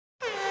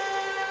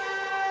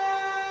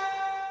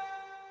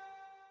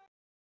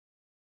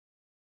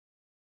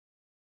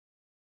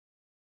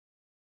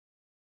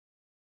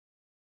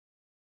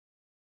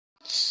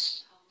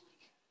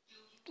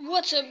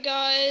What's up,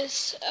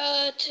 guys?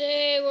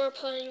 Today we're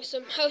playing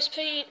some house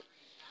paint,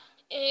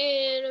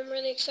 and I'm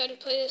really excited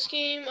to play this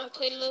game. I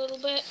played a little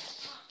bit.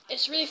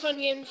 It's a really fun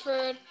game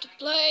to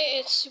play.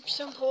 It's super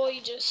simple.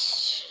 You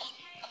just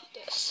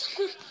this.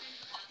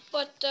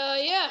 But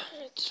yeah,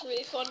 it's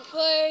really fun to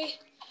play.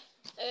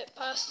 It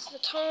passes the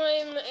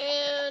time,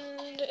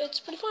 and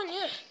it's pretty fun.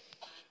 Yeah.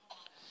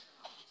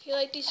 If you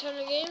like these kind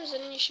of games,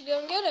 then you should go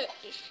and get it.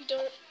 If you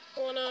don't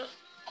wanna,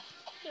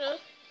 you know.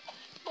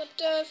 But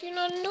if you're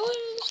not into it,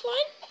 it's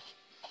fine.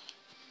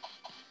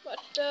 But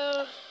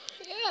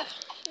yeah,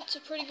 it's a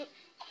pretty good,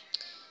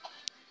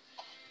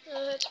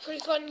 it's a pretty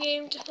fun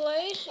game to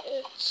play.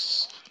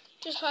 It's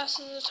just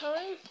passes the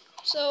time.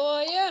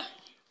 So yeah,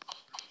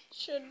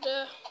 should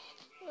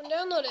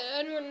download it.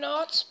 And we're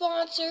not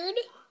sponsored.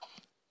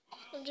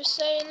 I'm just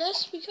saying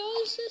this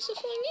because it's a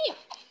fun game.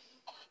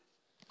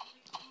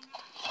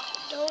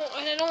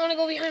 I don't want to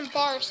go behind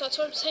bars. So that's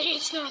what I'm saying.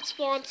 It's not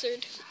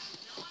sponsored.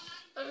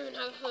 I don't even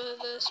have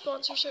the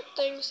sponsorship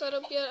thing set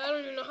up yet. I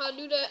don't even know how to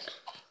do that.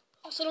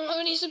 Also don't have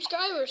any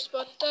subscribers,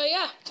 but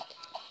yeah,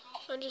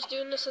 I'm just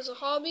doing this as a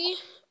hobby,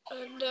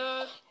 and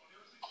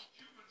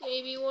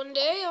maybe one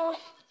day I'll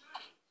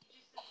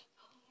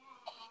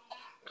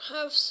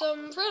have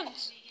some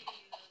friends,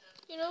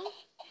 you know,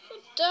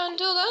 but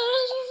until then,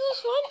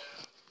 it's fun.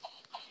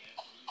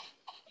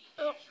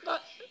 Oh,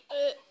 but,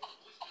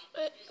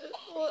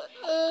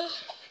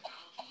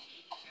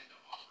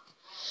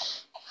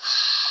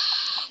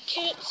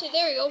 can't see,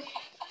 there we go.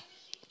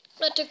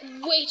 That took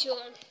way too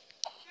long.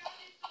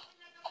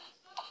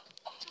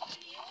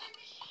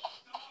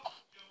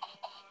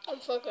 I'm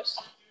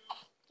focused.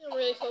 I'm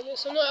really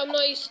focused. I'm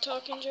not used to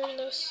talking during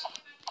this.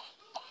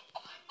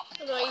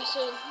 I'm not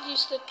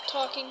used to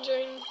talking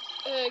during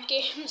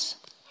games.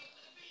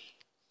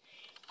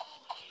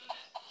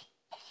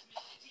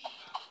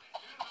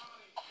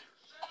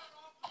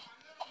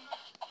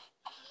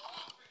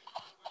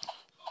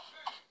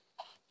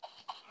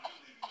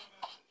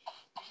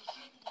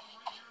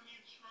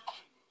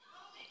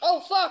 Oh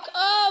fuck.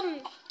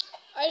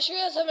 I just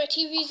realized that my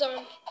TV's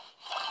on.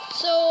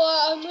 So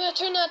I'm gonna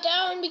turn that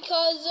down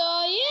because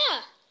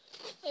yeah,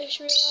 I just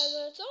realized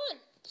that it's on.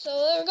 So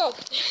there we go.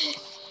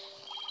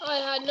 I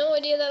had no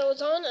idea that it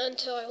was on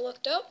until I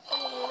looked up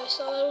and I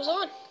saw that it was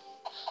on.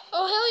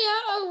 Oh hell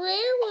yeah, a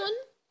rare one.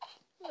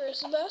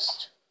 Rare's the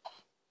best.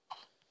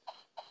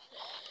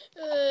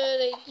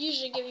 They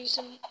usually give you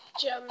some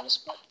gems,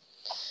 but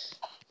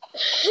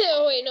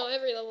oh wait, no,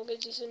 every level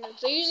gives you some gems.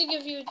 They usually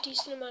give you a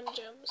decent amount of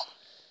gems.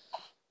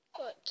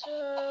 But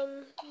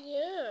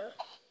yeah.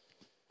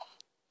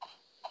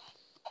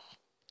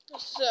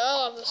 So, I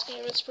love this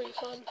game, it's pretty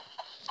fun.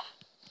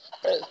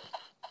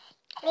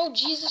 Oh,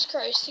 Jesus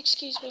Christ,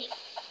 excuse me.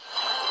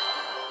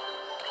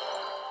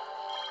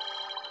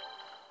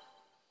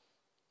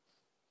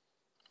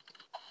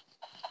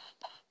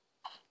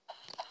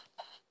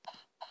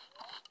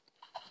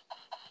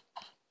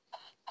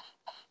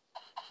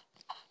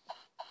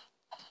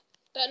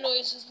 That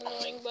noise is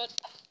annoying, but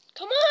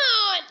come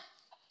on!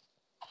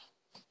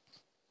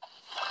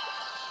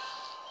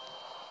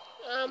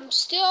 I'm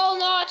still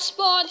not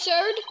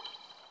sponsored.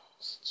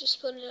 Just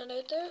putting it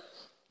out there.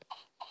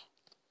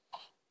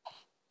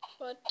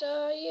 But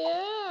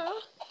yeah.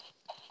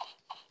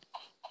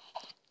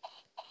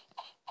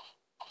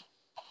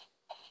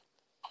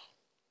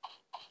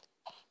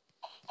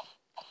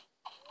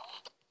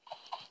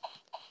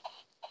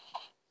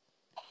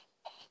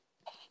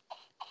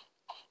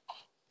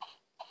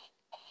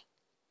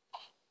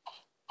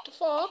 The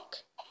fuck?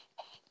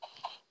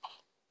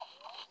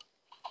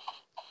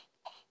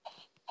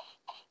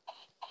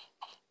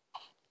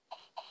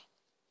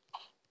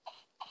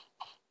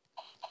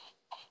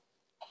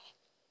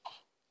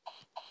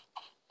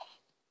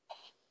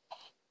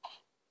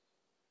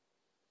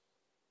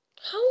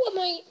 How am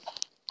I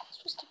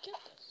supposed to get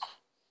this?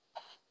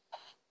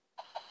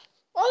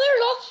 Oh, there we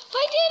go!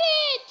 I did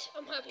it!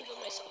 I'm happy with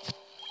myself.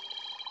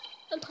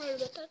 I'm proud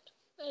about that.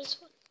 That is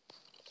fun.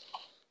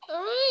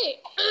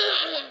 Alright.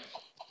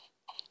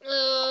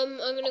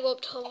 I'm gonna go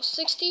up to level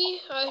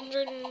 60,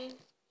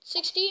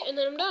 160, and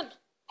then I'm done.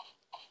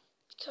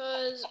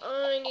 Because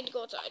I need to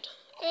go outside.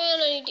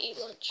 And I need to eat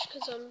lunch,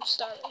 because I'm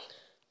starving.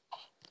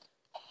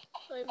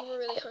 I'm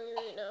really hungry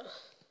right now.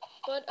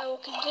 But I will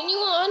continue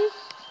on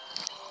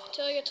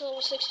until I get to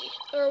level 60,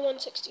 or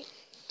 160.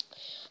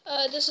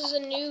 This is a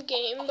new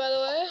game, by the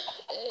way.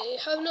 I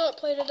have not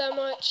played it that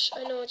much.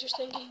 I know what you're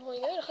thinking. Well,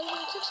 you're at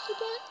 160,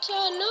 but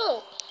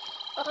no.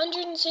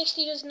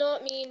 160 does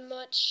not mean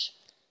much,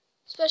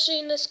 especially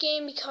in this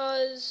game,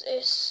 because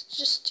it's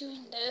just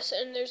doing this,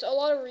 and there's a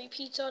lot of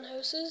repeats on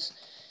houses.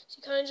 So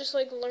you kind of just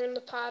like learn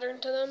the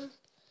pattern to them.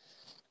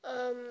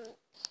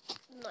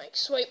 Like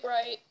swipe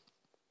right.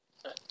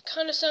 It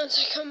kind of sounds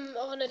like I'm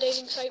on a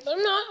dating site, but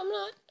I'm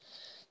not.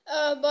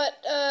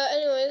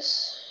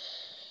 Anyways,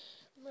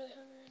 I'm really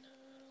hungry right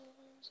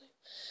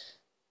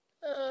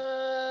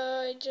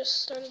now. I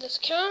just started this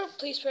account.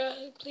 Please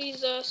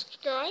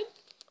subscribe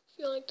if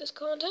you like this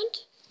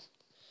content.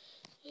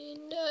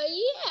 And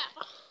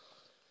yeah.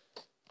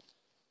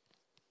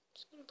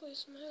 play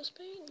some house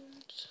paint.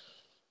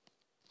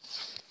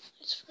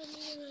 It's friendly.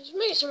 Just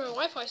make sure my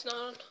Wi-Fi's not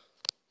on.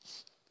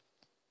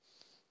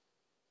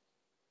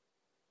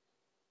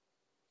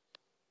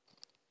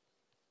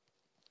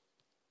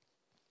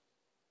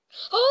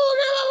 Oh,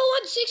 I'm at level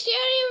 160. I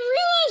didn't even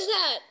realize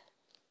that.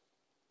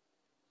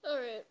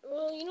 Alright,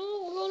 well, you know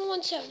what? We're going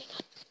to 170.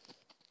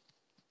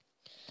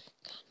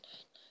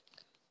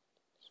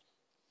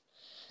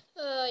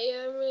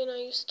 Yeah, I'm really not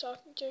used to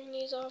talking during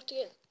these. I'll have to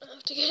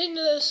get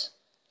into this.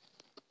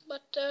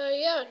 But,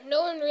 yeah,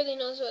 no one really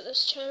knows about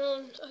this channel,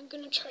 and I'm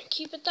gonna try and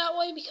keep it that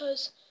way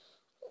because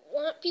I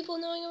want people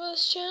knowing about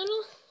this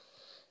channel.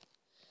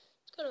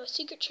 It's kind of a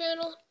secret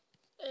channel,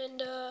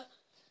 and,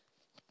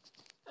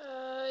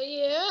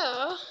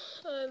 yeah,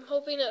 I'm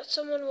hoping that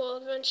someone will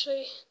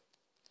eventually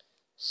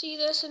see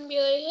this and be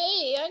like,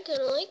 hey, I kind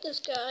of like this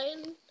guy,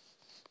 and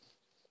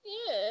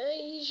yeah,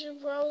 I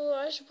should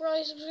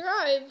probably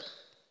subscribe.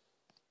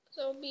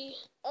 That would be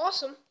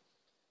awesome.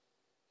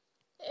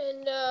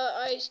 And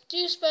I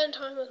do spend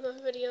time with my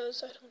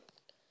videos. I don't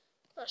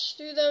rush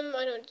through them.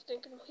 I don't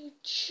think we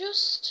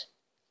just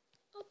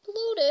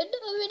uploaded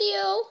a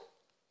video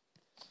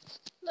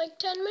like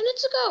 10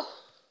 minutes ago.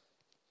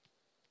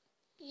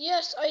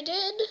 Yes, I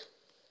did.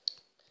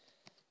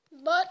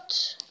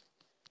 But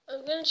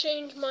I'm going to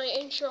change my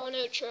intro and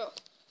outro.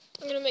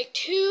 I'm going to make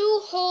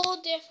 2 whole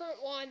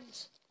different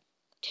ones.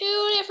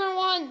 2 different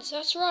ones,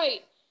 that's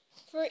right.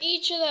 For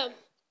each of them.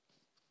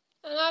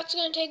 And that's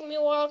going to take me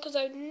a while because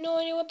I have no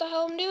idea what the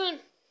hell I'm doing.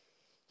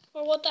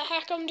 Or what the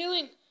heck I'm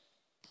doing.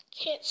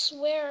 Can't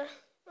swear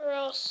or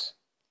else.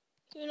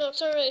 Even though it's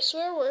not really a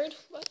swear word.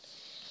 But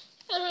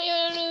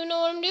I don't even know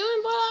what I'm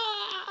doing. But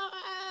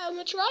I'm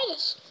going to try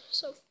this.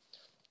 So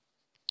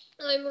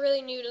I'm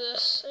really new to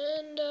this.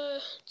 And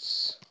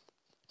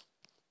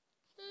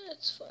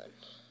it's fun.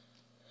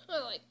 I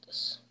like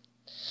this.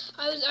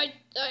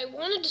 I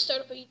wanted to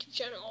start up a YouTube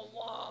channel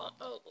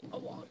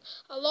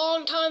a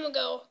long time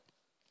ago.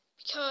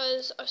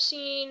 Because I've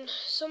seen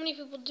so many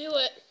people do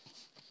it,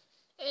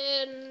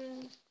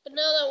 but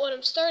now that when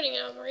I'm starting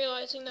it, I'm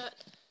realizing that,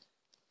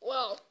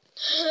 well,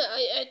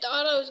 I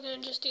thought I was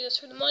going to just do this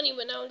for the money,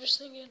 but now I'm just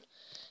thinking,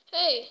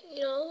 hey,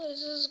 you know,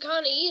 this is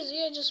kind of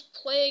easy. I just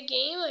play a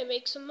game, I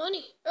make some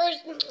money.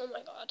 Oh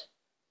my god.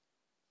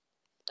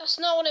 That's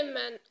not what I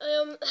meant.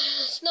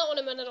 That's not what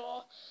I meant at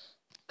all.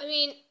 I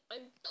mean, I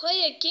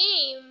play a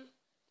game,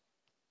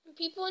 and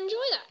people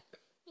enjoy that.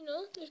 You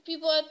know, there's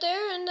people out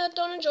there and that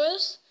don't enjoy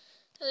this.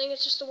 I think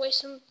it's just a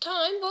waste of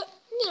time, but,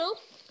 you know,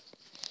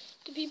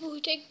 the people who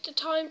take the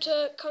time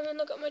to come and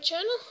look at my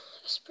channel,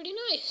 that's pretty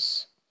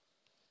nice.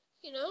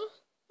 You know,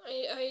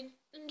 I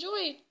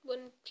enjoy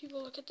when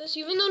people look at this,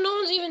 even though no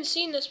one's even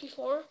seen this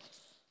before.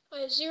 I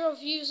have 0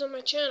 views on my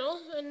channel,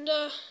 and,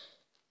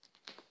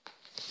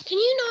 can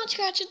you not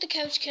scratch at the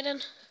couch,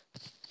 kitten?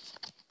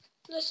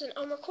 Listen,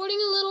 I'm recording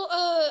a little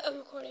video. I'm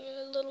recording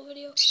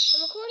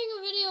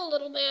a video,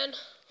 little man.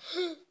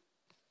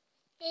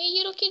 Hey,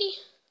 little kitty.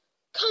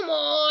 Come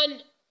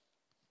on!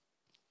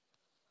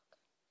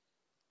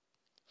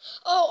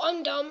 Oh,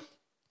 I'm dumb.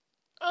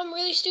 I'm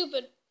really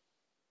stupid.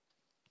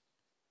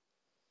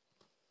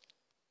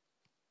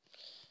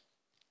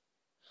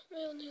 I'm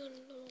only on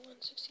level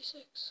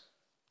 166.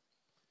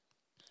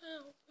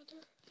 Ow,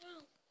 brother.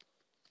 Ow.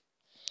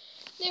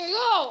 There we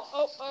go!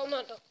 Oh, I'm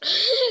not done.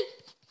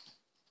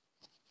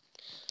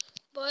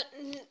 But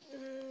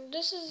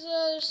this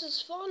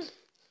is fun.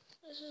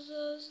 This is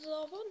a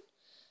lot of fun.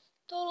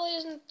 Totally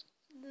isn't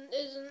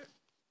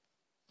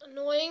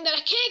annoying that I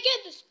can't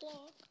get this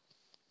block.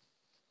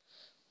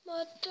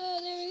 But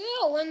there we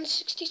go,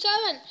 167.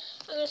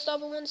 I'm gonna stop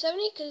at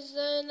 170 because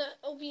then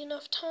that'll be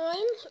enough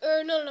time,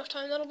 or not enough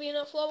time. That'll be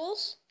enough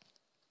levels.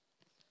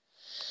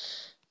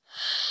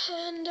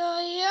 And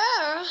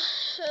yeah,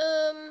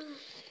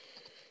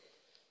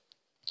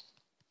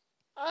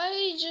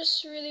 I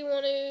just really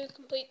want to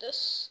complete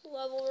this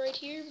level right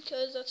here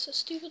because that's a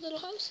stupid little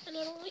house and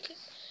I don't like it.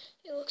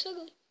 It looks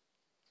ugly.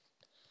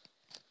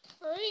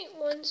 Alright,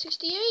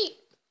 168.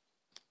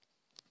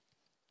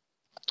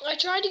 I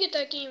tried to get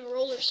that game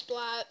Roller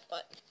Splat,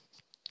 but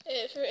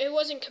it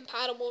wasn't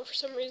compatible for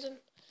some reason.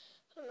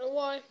 I don't know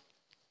why.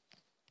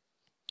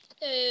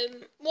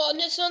 Well,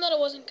 it's not that it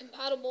wasn't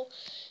compatible.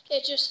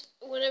 It just,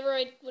 whenever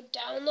I would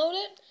download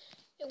it,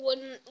 it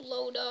wouldn't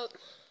load up.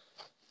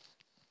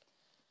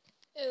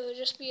 It would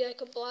just be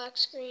like a black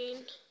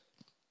screen.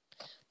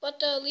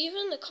 But leave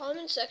in the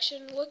comment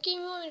section what game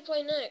you want me to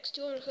play next.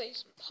 Do you want me to play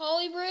some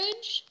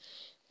Polybridge?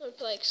 You want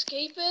to play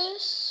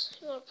Escapist?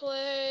 You want to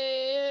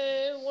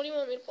play... what do you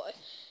want me to play?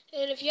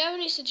 And if you have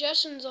any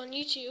suggestions on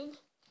YouTube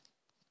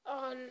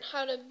on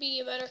how to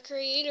be a better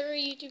creator, a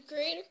YouTube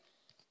creator,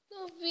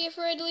 don't be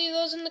afraid to leave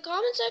those in the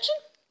comment section.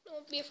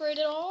 Don't be afraid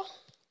at all.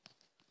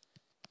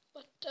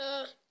 But,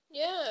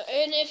 yeah.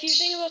 And if you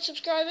think about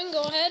subscribing,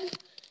 go ahead.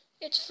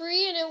 It's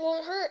free and it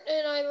won't hurt.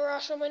 And I have a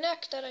rash on my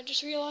neck that I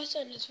just realized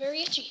and it's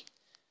very itchy.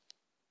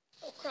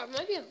 Oh crap, it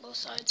might be on both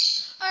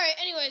sides. Alright,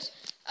 anyways.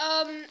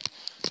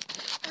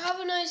 Have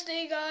a nice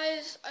day,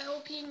 guys. I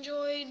hope you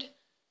enjoyed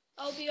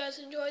I hope you guys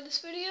enjoyed this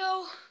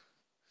video.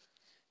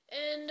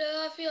 And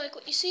if you like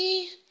what you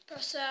see,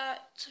 press that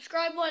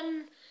subscribe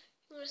button.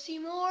 If you want to see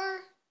more,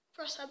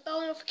 press that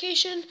bell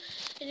notification,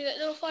 and you get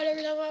notified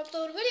every time I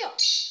upload a video.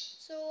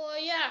 So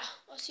yeah,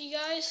 I'll see you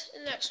guys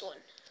in the next one.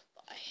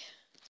 Bye.